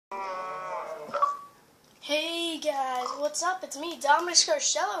guys, what's up? It's me, Dominic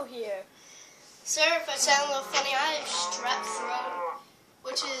Scarcello here. Sorry if I sound a little funny. I have strep throat,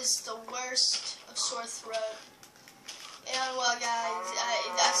 which is the worst of sore throat. And well, guys,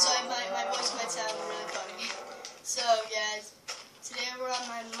 my voice might sound really funny. So, guys, today we're on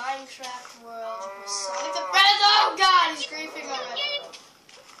my Minecraft world with Sonic the Hedgehog. Oh God, he's griefing already.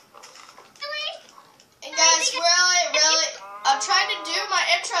 And guys, really, I'm trying to do my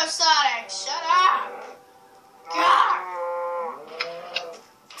intro, Sonic. Shut up. God!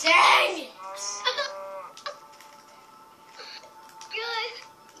 Dang it!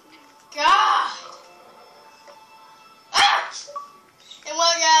 God! Ah! And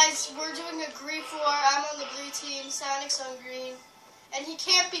well, guys, we're doing a grief war. I'm on the blue team, Sonic's on green. And he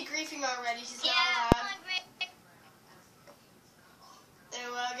can't be griefing already. He's not allowed.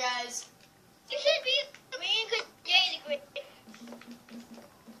 And well, guys. You should be green because Jay's green.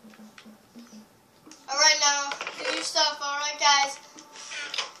 Alright now, do your stuff, alright guys.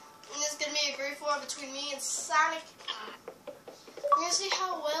 And this is going to be a grief war between me and Sonic. We're going to see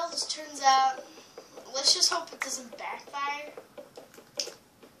how well this turns out. Let's just hope it doesn't backfire.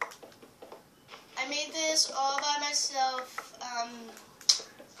 I made this all by myself.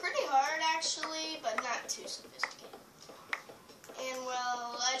 Pretty hard actually, but not too sophisticated. And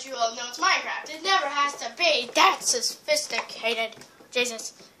well, as you all know, it's Minecraft. It never has to be that sophisticated.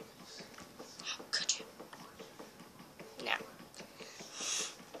 Jesus. Could you?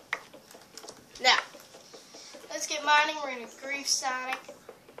 Now, let's get mining. We're going to grief Sonic.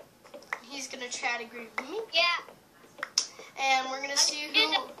 He's going to try to grief me. Yeah. And we're going to see who...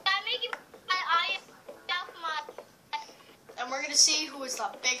 And we're going to see who is the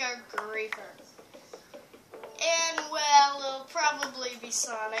bigger griefer. And, well, it'll probably be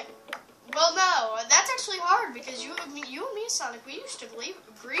Sonic. Well, no, that's actually hard because you and me, Sonic, we used to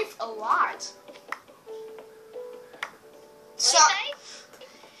grief a lot.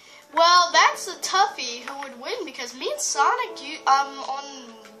 Well, that's a toughie who would win because me and Sonic,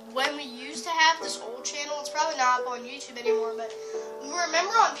 when we used to have this old channel, it's probably not up on YouTube anymore, but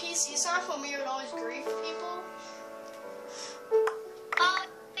remember on PC, Sonic, when we would always grief people? Oh,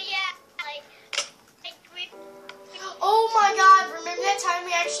 yeah, like grief. Oh my God, remember that time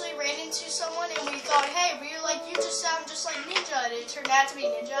we actually ran into someone and we thought, hey, we were like, you just sound just like Ninja, and it turned out to be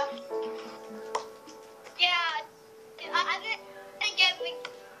Ninja? Yeah, I didn't get me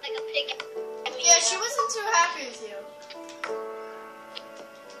like a pig. Yeah, she wasn't too happy with you.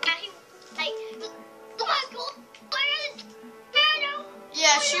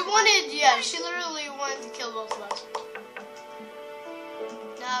 Yeah, she literally wanted to kill both of us.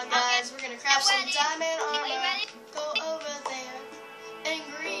 Now, guys, we're gonna craft some diamond armor, go over there, and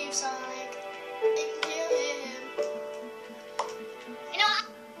grieve Sonic, and kill him. You know,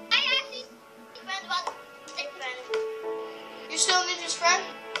 I actually friends about their friends. You're still Ninja's friend?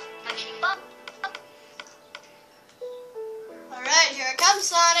 Alright, here it comes,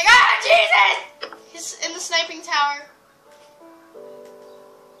 Sonic. Ah, Jesus! He's in the sniping tower.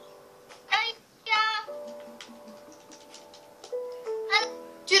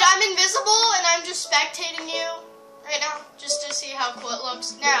 Dude, I'm invisible and I'm just spectating you right now, just to see how cool it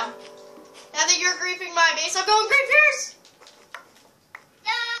looks. Now that you're griefing my base, I'm going grief yours!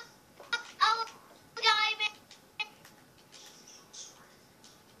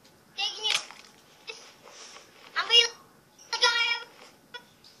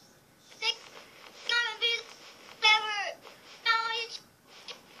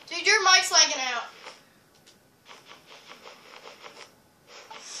 Dude, your mic's lagging out.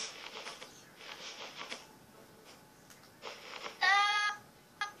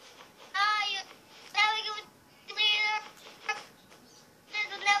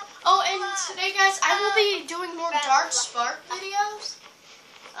 Today, guys, I will be doing more Dark Spark videos.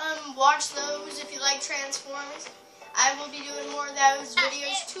 Watch those if you like Transformers. I will be doing more of those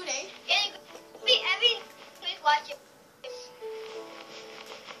videos today. Please watch it.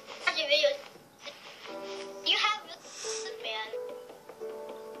 Watch your videos. You have this, man.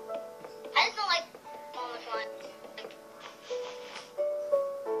 I just don't like all the fun.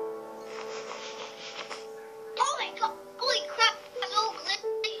 Oh my God! Holy crap! That's so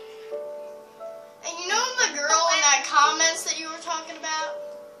glitchy. And you know the girl in that comments that you were talking about?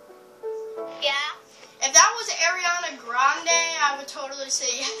 Yeah. If that was Ariana Grande, I would totally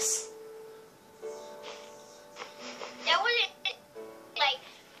say yes. That wasn't like.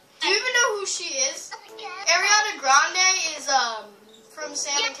 Do you even know who she is? Ariana Grande is from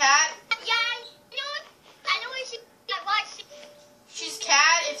Sam and Cat. Yeah, I know where she got watched. She's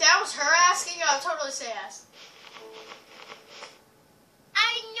Cat. If that was her asking, I would totally say yes.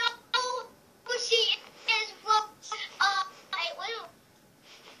 I know who she is.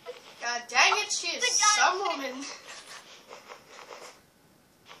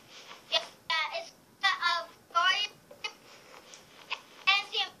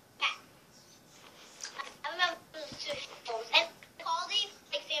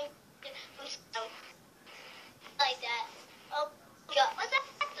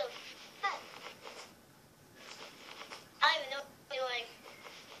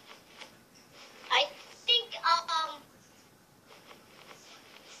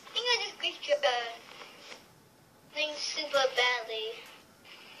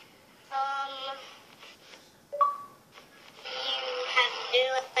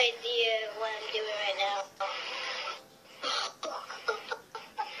 idea what I'm doing right now.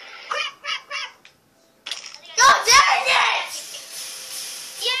 God dang it!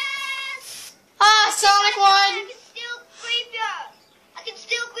 Yes! Ah, Sonic won! I can still grief you! I can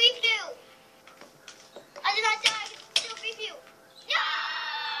still grief you! I did not die, I can still grief you! No!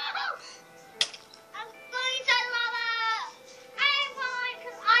 I'm going inside lava! I won,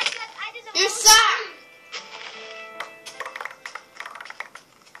 because I did the You suck!